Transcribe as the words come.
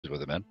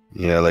with it, man.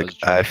 Yeah, like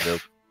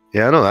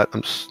yeah, I know that.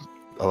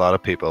 A lot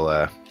of people.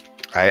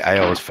 I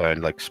always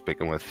found like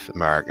speaking with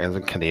Americans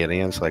and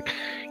Canadians, like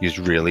use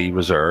really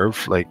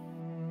reserved, like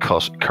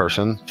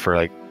cursing for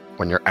like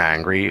when you're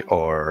angry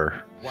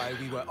or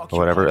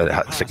whatever.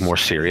 It's like more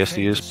serious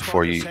to use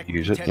before you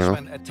use it. You know.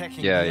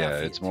 Yeah.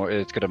 It's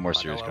got a more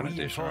serious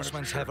connotation on it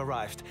for sure.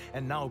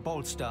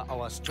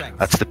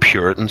 That's the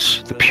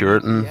Puritans, the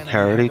Puritan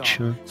heritage.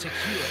 At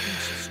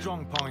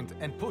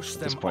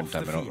this point in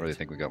time, I don't really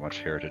think we got much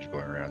heritage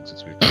going around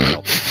since we've been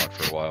helping out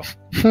for a while.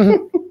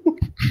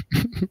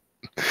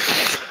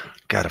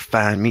 Gotta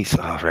find me.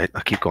 Oh, right.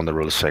 I keep going to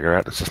roll a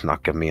cigarette. It's just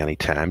not giving me any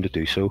time to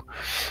do so.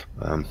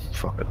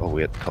 Fuck it. I'll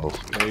wait till.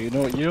 Well, you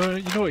know what you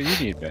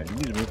need, man. You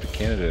need to move to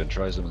Canada and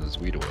try some of this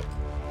weed oil.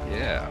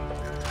 Yeah.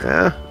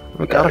 Yeah.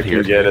 We got it here.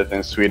 You can get it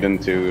in Sweden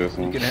too.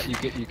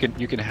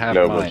 You can have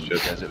mine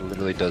because it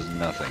literally does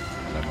nothing,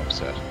 and I'm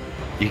upset.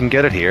 You can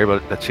get it here,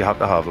 but you have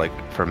to have like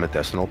for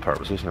medicinal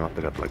purposes. You have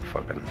to get like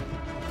fucking.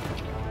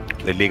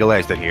 They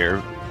legalized it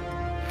here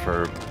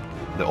for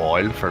the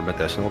oil for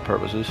medicinal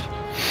purposes,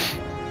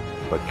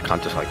 but you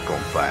can't just like go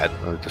and buy it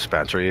at a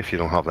dispensary if you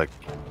don't have like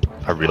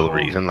a real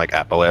reason, like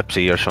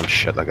epilepsy or some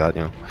shit like that,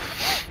 you know.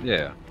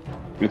 Yeah.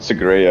 It's a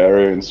gray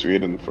area in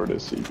Sweden for the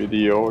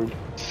CBD oil.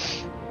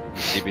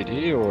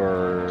 CBD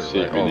or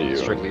CBD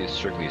strictly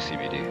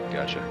CBD.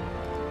 Gotcha.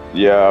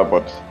 Yeah,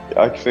 but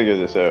I think it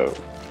is a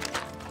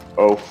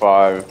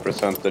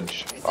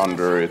 0.5%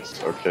 under.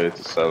 It's okay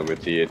to sell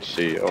with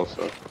THC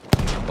also.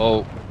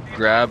 Oh,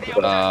 grab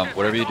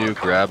whatever you do.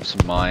 Grab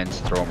some mines,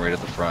 throw them right at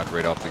the front,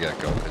 right off the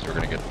get-go, because we're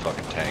gonna get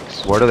fucking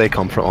tanks. Where do they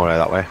come from? Oh, right,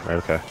 that way. Right,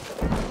 okay.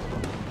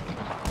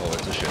 Oh,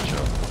 it's a shit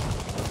show.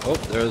 Oh,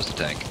 there's the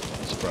tank.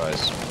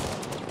 Surprise.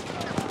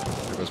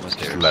 There goes my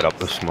stairs. Just let up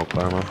the smoke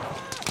bar, man.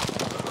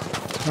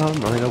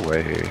 I'm running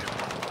away.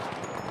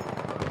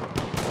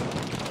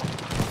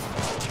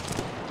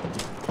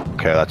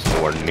 Okay, that's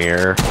nowhere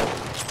near.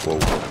 Whoa.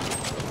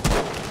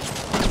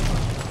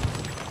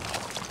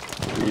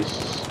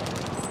 Jesus.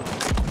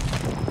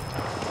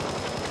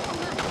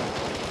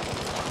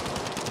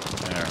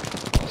 There,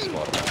 I'll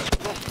spot him.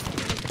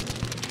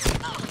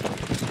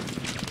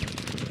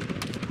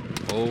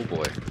 Oh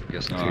boy,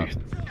 guess not.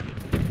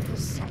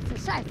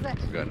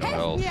 We got no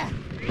health.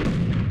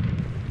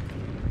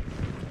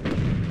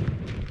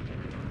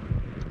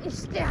 Ich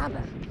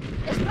sterbe.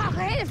 Ich brauche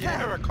Hilfe.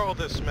 Yeah, I recall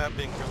this map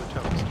being really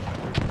tough to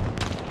defend.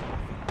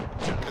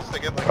 Because they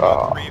get like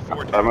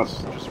 3-4 tanks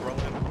just roll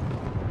in.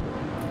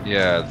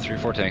 Yeah,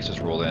 3-4 tanks just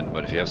roll in,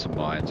 but if you have some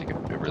mines, it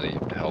really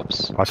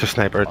helps. Watch a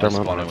sniper right I there,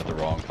 man. spawned in with the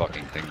wrong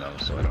fucking thing though,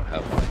 so I don't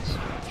have mines.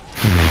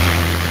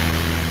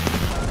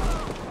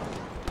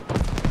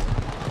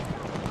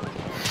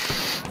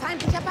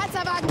 Feindlicher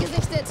Panzerwagen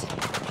gesichtet.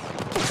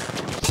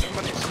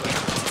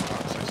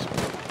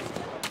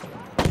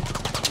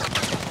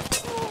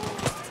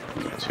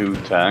 Two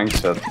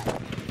tanks at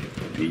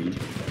B.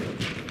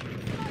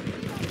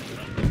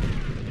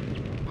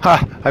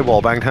 Ha! I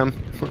wallbanged him.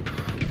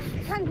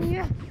 Kann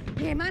mir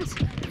jemand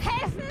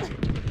helfen?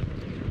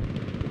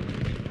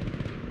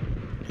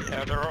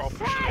 Yeah, they're all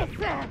pushing in.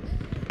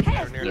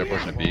 Scheiße! They're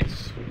pushing B.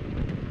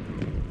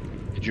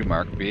 Did you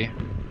mark B? I'm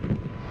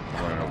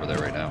running over there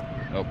right now.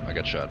 Oh, I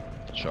got shot.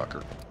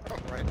 Shocker.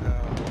 Right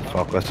now.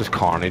 Fuck, that's just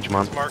carnage,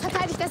 man.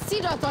 Verteidigt das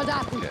Ziel dort,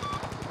 Soldaten. Okay.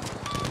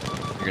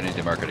 You're gonna need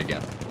to mark it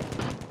again.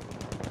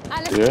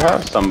 Do you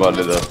have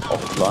somebody that's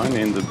offline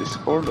in the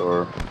Discord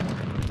or?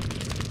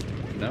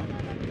 No?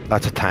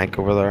 That's a tank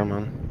over there,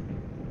 man.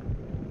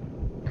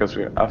 Because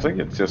I think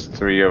it's just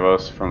 3 of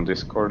us from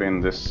Discord in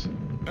this.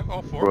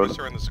 All 4 of us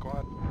are in the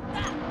squad.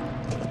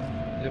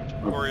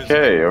 Yep. Or is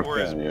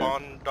Okay,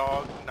 Bond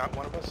Dog not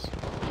one of us?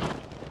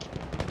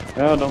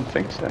 Yeah, I don't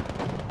think so.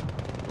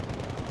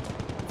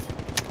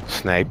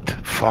 Sniped.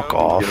 Fuck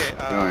off.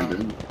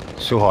 Okay,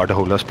 So hard to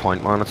hold this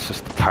point, man. It's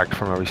just attacked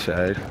from every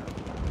side.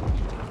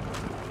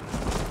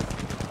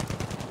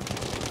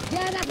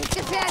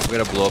 We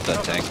gotta blow up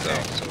that tank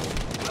though. So.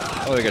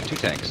 Oh, we got 2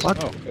 tanks.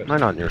 What? Oh, good. Am I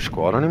not in your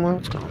squad anymore?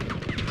 What's going on?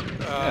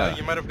 Yeah.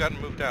 You might have gotten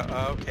moved out.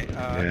 Okay,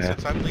 Yeah.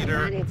 since I'm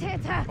leader,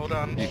 hold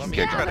on, You let can me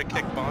kick try him. to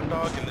kick Bond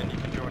Dog and then you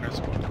can join our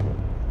squad.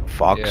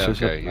 Fox, Yeah,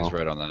 is okay, it? he's No.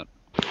 right on that.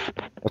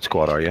 What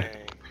squad are you?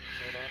 Okay,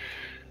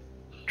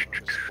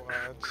 hold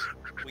on. Squads.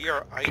 We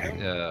are item.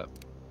 Yeah.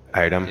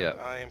 Item? Yeah.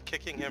 I am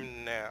kicking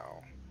him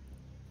now.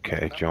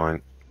 Okay,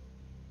 join.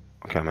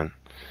 Coming.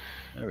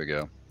 There we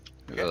go.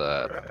 Look at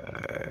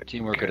that.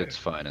 Teamwork at its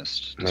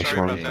finest. Nice Just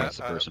one. being against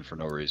the person for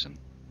no reason.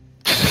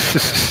 Do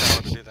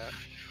that.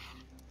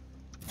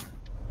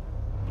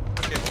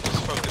 Okay, we'll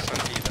just focus on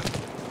D then.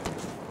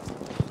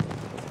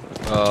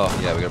 Oh,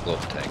 yeah, we gotta blow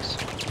up the tanks.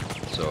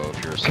 So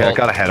if you're Okay, I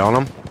got a head on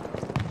him.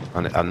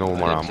 And I know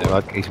more did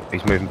ammo. too.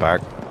 He's moving back.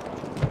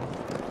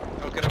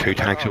 Oh, There's 2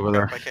 tanks over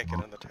there. I can't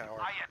get in the tower.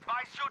 I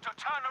advise you to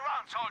turn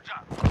around, soldier.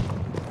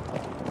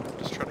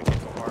 Just trying to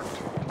keep him marked.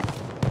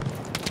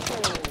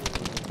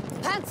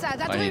 Panzer,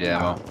 da I need drüben.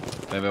 ammo.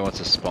 If anybody wants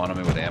to spawn on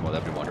me with ammo,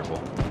 that'd be wonderful.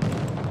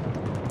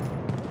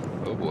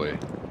 Oh boy.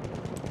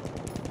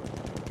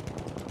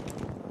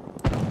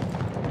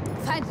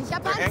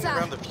 Feindlicher They're hanging Panzer!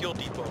 around the fuel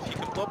depot. If you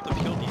can blow up the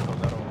fuel depot,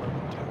 that'll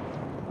work too.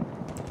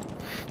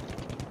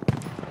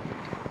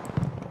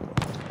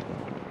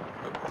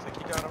 Oh, I think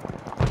you got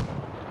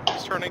him.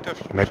 He's turning to.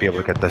 Might be able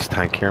to you. get this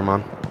tank here,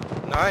 man.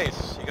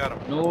 Nice, you got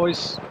him.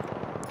 Noise.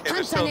 Okay,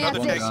 there's still another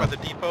Panzer tank by nähert the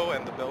depot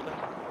and the building.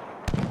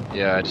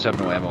 Yeah, I just have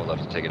no ammo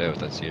left to take it out.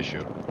 That's the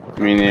issue.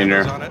 Me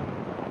Ammo's neither. on it.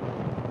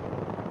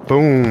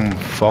 Boom!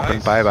 Fucking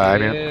Nice. bye-bye,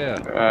 man.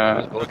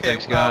 Yeah. Both Okay,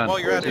 tanks gone. while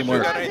you're at it, if you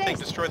Teamwork. got anything,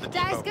 destroy the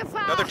Da ist depot.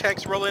 Gefahr! Another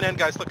tank's rolling in,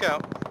 guys. Look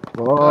out.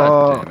 Oh,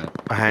 God damn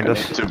it. behind I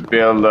us. need to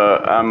build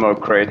a ammo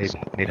crate.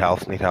 Need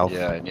health, need health.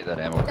 Yeah, I need that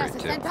ammo Das crate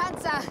ist too. ein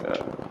Panzer!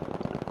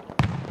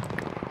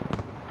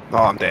 Oh,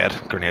 I'm dead.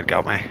 Grenade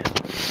got me.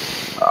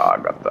 Ah,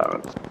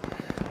 goddammit.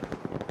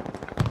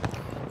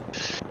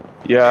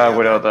 Yeah,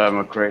 without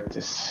ammo crate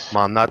is...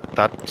 Man,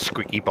 that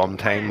squeaky bum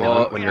time Well,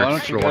 moment when why you're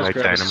don't you throwing guys out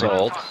grab dynamite.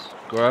 assault?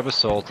 Grab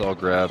assault, I'll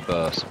grab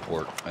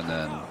support, and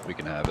then we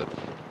can have it.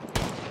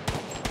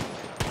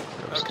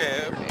 Grab Okay.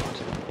 assault grenade.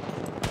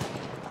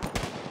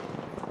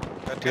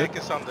 That tank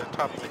is on the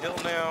top of the hill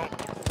now.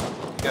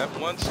 You got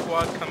one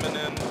squad coming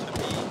in to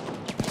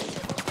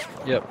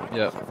B. Yep.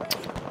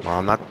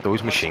 Man,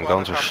 those machine squad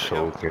guns are on top of the so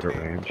hill. good at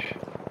range.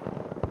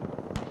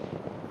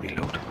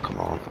 Reload, come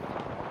on.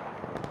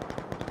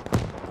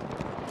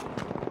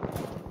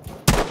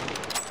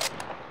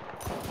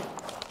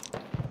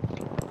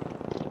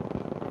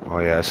 Oh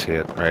yeah, I see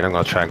it. Right, I'm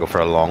gonna try and go for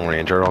a long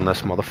ranger on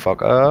this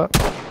motherfucker.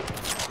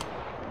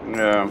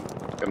 Yeah,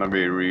 it's gonna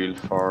be real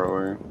far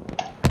away.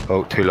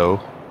 Oh, too low.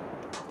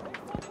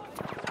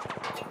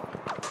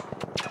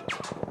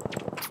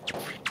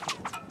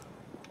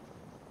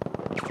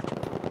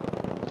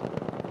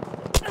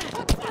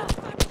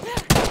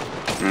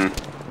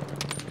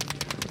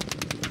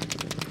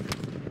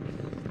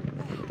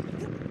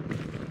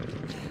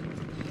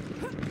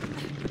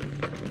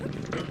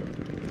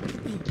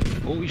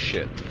 Holy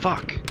shit.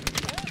 Fuck.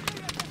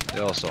 They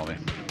all saw me.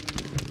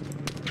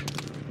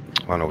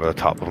 Went over the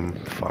top of him.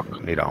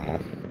 Fuck, need ammo.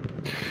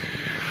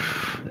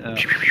 Yeah.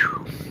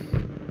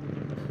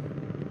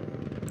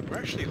 We're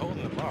actually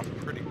holding them off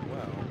pretty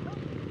well.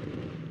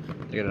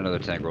 They got another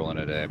tank rolling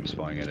at A. I'm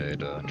spawning at A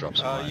to drop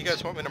some mines. You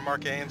guys want me to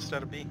mark A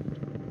instead of B?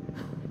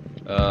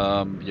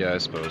 Yeah, I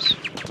suppose.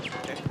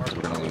 Okay, mark So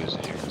we're gonna lose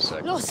here in a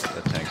second. Los!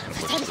 That tank's gonna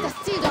Jetzt push habe ich through. das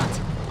Ziel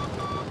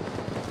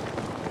dort!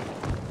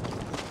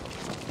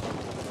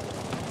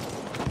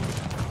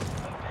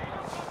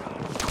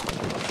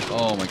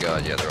 Oh my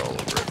god, yeah, they're all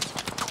over it.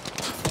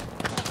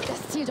 Das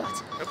Ziel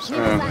dort! Oops, Mir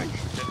gesagt!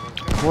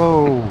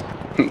 Whoa!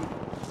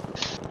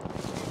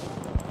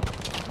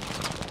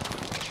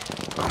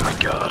 Oh my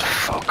god,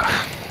 fuck.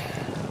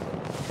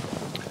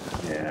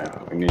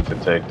 Yeah, we need to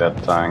take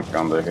that tank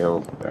on the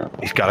hill there.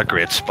 He's got a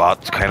great spot.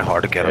 It's kind of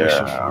hard to get him. He's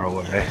so Yeah. far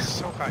away. He's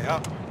so high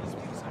up.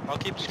 I'll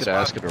keep Just you gotta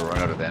ask him to run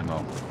out of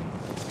ammo.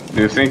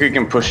 Do you think we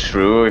can push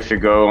through if you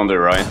go on the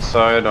right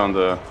side, on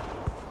the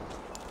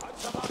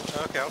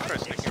Okay, I'll try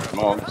sneaking around.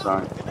 small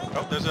side?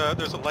 Oh,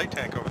 there's a light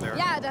tank over there.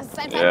 Ja, das ist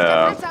ein Ja.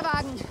 feindlicher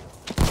Panzerwagen!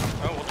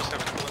 Oh, we'll just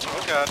have to kill him.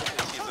 Oh god,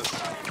 it's Jesus.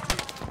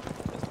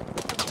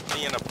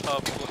 Me in a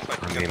pub looks like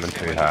I'm we got aiming the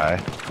same too idea. high.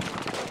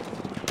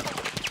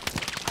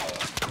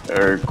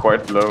 They're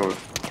quite low.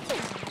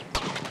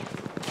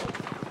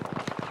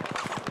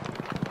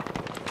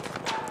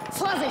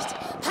 Vorsicht!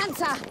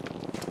 Panzer!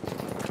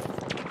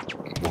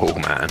 Whoa,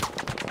 man.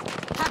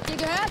 Habt ihr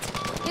gehört?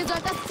 Ihr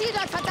sollt das Ziel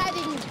dort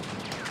verteidigen!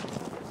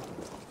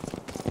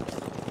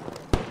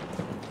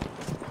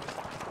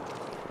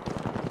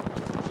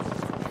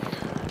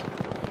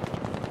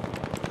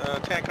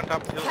 Tank on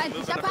top of the hill is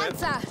moving Feindlicher a bit.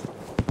 Panzer!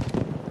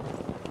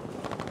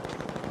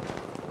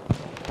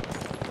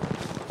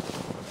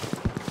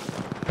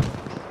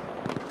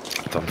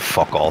 Done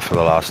fuck all for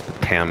the last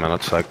 10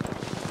 minutes, like.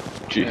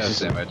 Yeah, Jesus.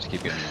 same, I just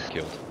keep getting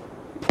killed.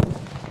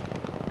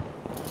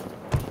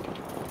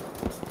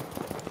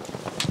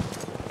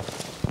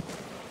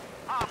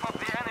 Half of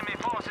the enemy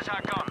forces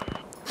are gone.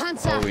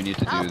 Panzer! All we need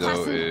to do though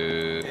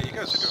Aufpassen. Yeah, you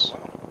guys are is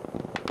doing well.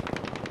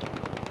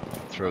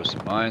 throw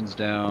some mines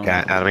down.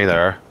 Okay, enemy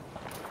there.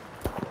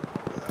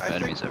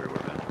 Enemies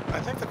everywhere, man. I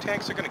think the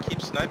tanks are going to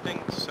keep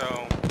sniping,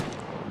 so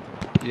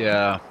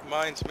Yeah,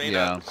 mines may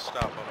Yeah. not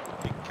stop them.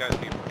 You guys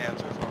need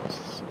panzer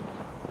forces,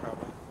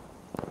 probably.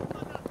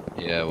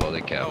 yeah, well,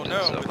 they Oh capped no,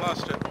 it, we so.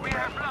 lost it. We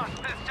have lost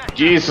this sector.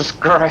 Jesus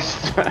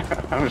Christ!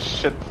 I'm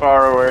shit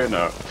far away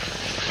now.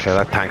 Okay,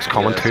 that tank's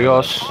coming Yeah, to so-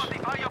 us.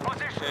 Fortify your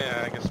position.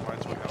 Yeah, I guess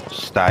mines will help.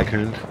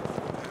 Staghound.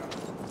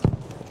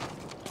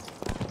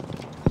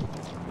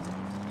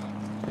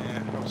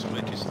 Yeah, I was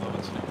way too slow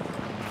and slow.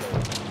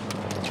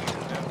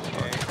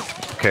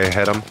 Okay, Okay,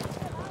 hit him.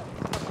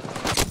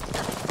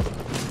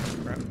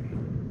 crap.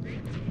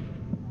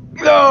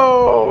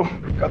 No!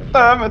 God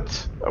damn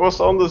it! I was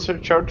on the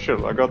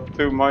Churchill. I got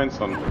 2 mines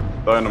on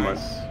dynamite.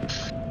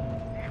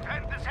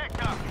 Defend the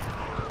sector.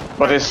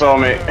 But he saw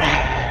me.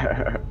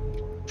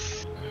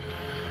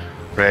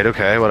 Right,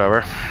 okay,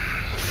 whatever.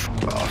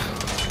 Fuck off.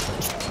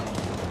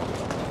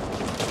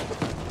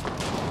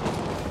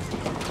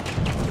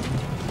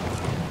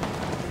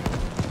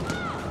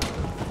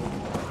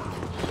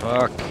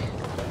 Fuck.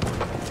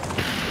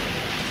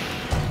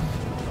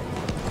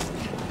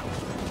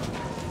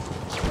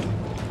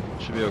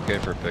 Should be okay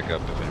for a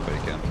pickup if anybody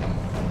can.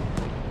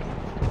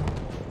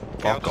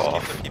 Okay, I'll Fuck just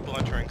off. keep the people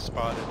entering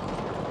spotted.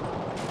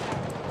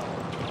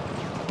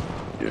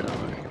 Yeah.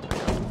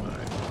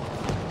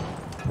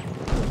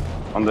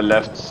 On the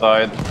left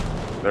side,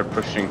 they're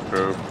pushing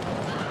through.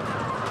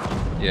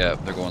 Yeah,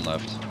 they're going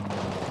left.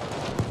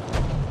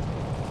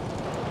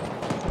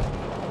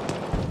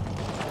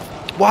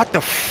 What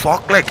the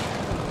fuck? Like,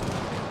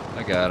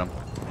 I got him.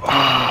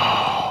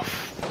 oh,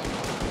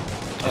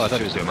 Oh, I thought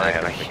he was in a my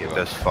head. I medic. hate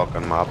this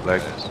fucking map.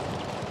 Like, Guys.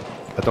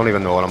 I don't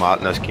even know what I'm at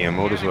in this game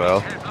mode as well.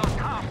 Has lost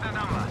half the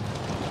number.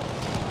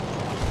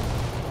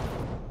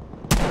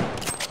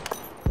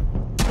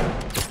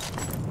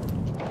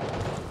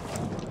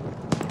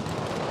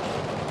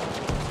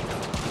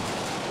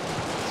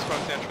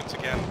 Smoked entrance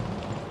again.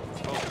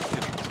 Both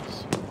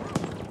entrances.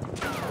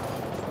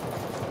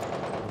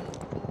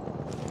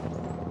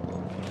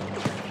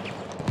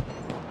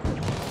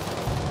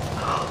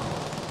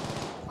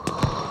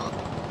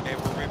 Okay,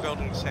 we're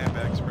rebuilding the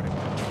sandbags pretty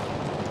much.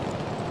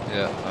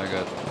 Yeah,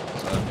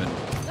 I've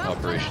been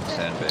Operation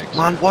Sandbags.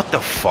 Man, what the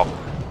fuck?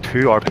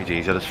 2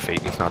 RPGs at his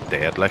feet. He's not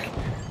dead. Like,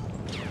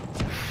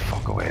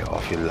 fuck away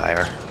off, you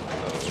liar.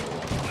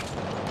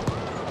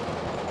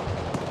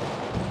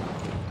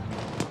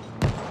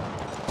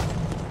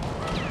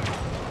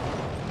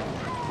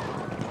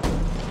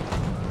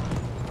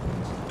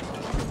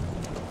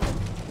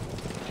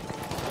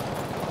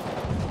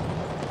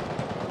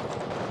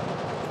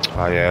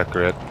 Oh yeah,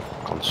 great.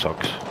 Gun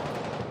sucks.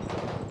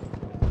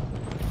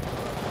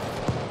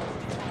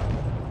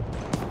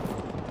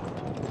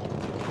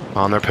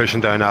 Man, they're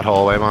pushing down that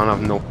hallway, man.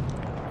 I've no.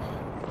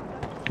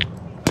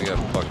 I got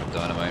fucking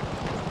dynamite.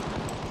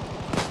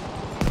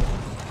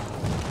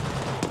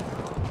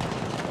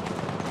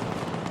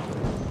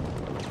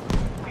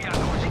 We are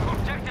losing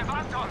objective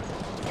Anton.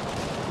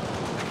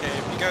 Okay,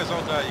 if you guys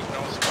all die, you can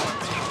all spawn.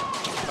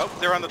 Oh,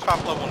 they're on the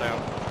top level now.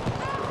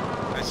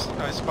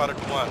 I spotted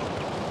one.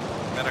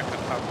 Medic on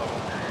top level.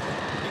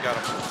 You got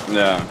him.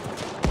 Yeah.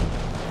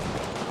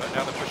 But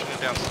now they're pushing it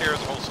downstairs.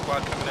 Whole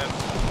squad coming in.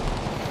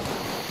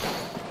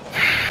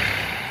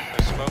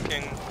 They're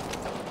smoking.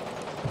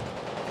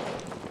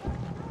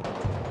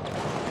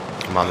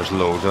 Man, there's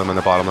loads of them in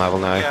the bottom level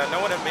now. Yeah,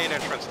 no one at main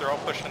entrance. They're all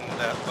pushing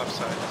that left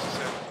side. This is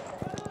it.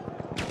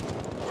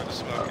 Where the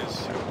smoke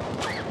is.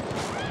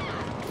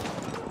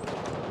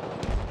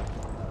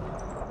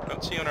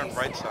 Don't see anyone on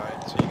right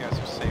side, so you guys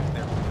are safe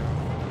there.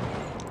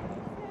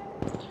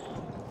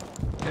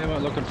 Yeah,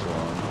 I'm looking for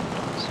one.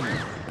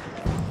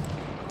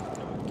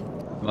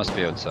 Must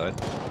be outside.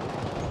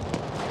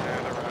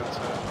 Yeah, they're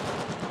outside.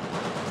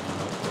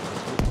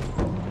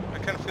 I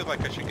kind of feel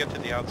like I should get to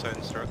the outside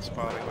and start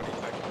spotting. What do you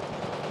think?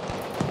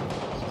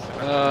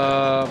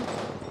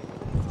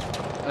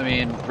 I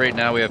mean, right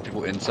now we have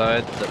people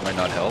inside that might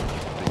not help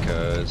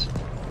because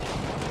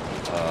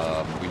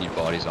we need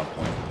bodies on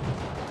point.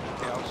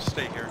 Yeah, I'll just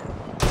stay here.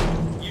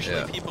 Usually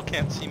Yeah. people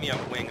can't see me on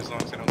the wing as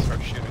long as I don't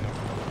start shooting them.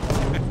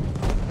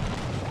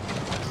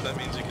 So that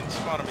means you can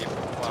spawn on me for a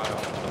while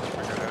until they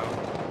figure it out.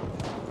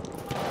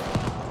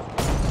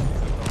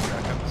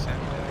 Back up the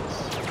sandbags.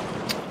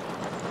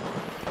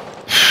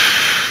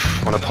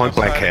 On a point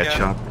blank Outside again.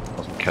 headshot.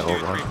 Doesn't kill 2 or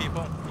 3 one.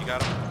 people. You got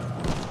them.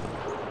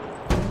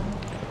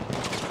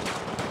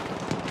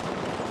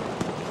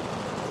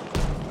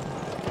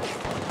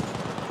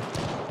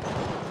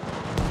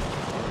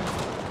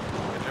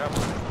 Good job.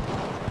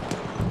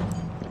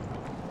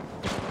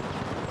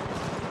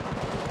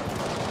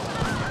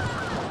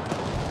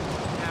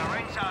 The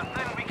rings are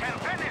thin. We can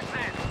finish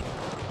this.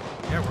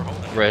 Yeah, we're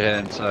holding. Right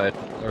hand side,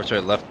 or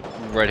sorry,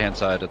 right hand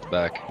side at the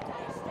back.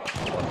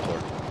 One floor.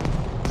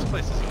 This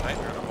place is a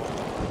nightmare to hold.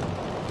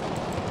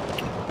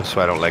 That's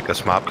why I don't like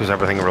this map, because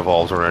everything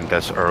revolves around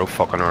this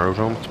fucking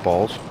aerodrome. It's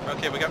balls.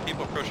 Okay, we got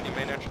people approaching the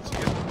main entrance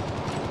again.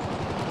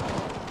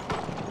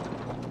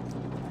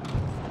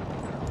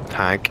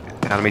 Tank.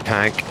 Enemy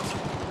tank.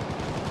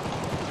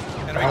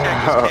 Enemy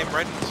tank just came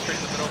right straight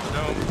in the middle of the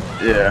dome.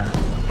 Yeah.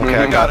 Okay,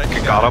 I You got it. it.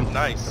 You Got him.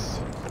 Nice.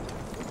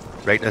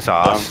 Right in his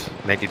ass.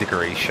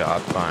 90-degree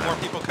shot. More Bang.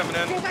 people coming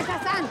in. Seht euch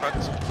das an! Front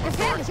door.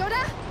 Gefährlich,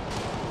 oder?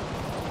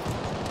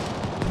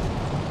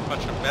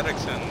 Bunch of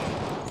medics and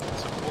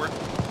support.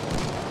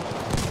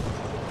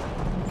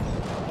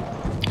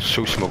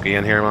 So smoky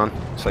in here, man.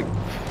 It's like,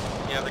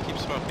 Yeah, they keep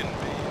smoking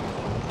me.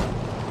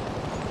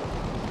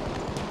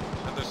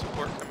 Other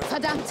support coming in.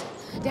 Verdammt!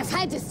 Der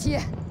Feind ist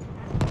hier!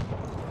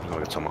 I'll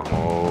get some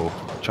ammo.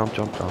 Jump,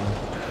 jump, jump.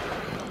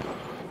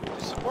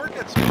 Does support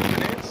get smoke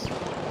grenades?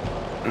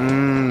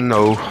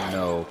 No.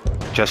 No,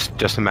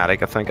 Just a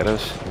medic, I think it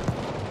is.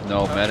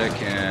 no medic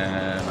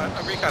and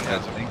Recon I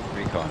has them. think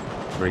recon.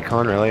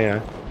 Recon, really, yeah.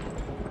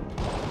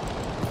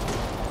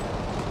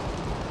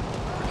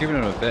 We're giving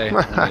him a bay.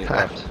 and he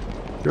left.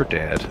 You're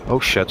dead. Oh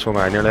shit, so am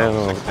I nearly.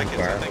 Oh, 6 seconds,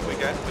 I think we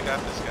got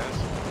this, guys.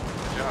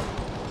 Good job.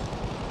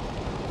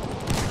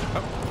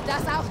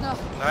 Das auch noch!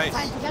 Nice.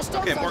 Feindlicher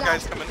Okay, more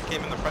guys Sturmsoldat!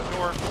 came in the front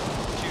door. 2,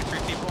 3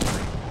 people.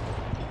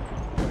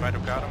 Might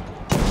have got him.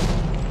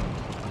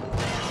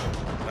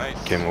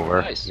 Nice. Game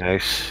over. Nice.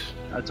 Nice.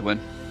 That's a win.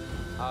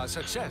 Our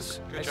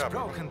success Good has job.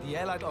 broken the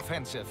Allied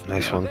offensive.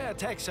 Nice one. Their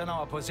attacks on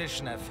our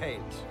position have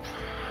failed.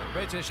 The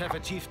British have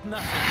achieved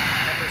nothing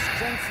but to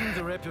strengthen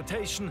the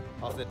reputation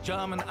of the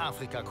German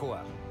Afrika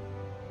Korps.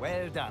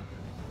 Well done.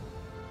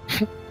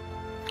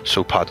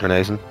 So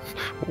patronizing.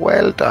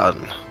 Well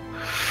done.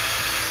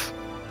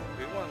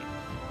 We won.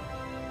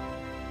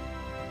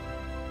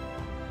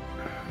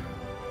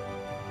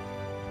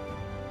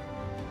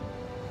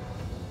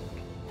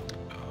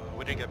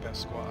 We didn't get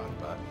best squad,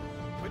 but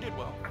we did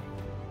well.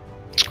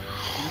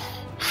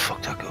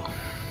 Fuck that go.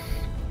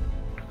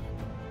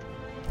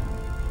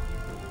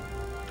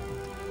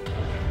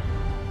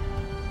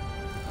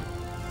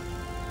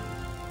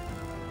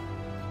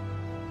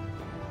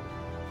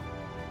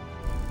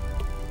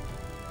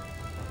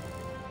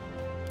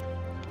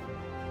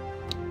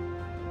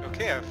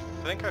 Okay, I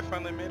think I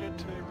finally made it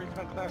to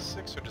Recon Class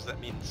 6, or does that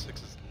mean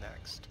 6 is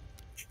next?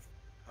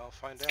 I'll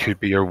find out. Could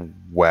be your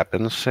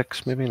weapon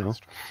 6, maybe, no?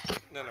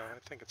 No, I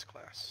think it's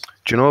class.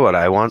 Do you know what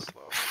I want?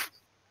 Slow.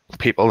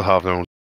 People to have their own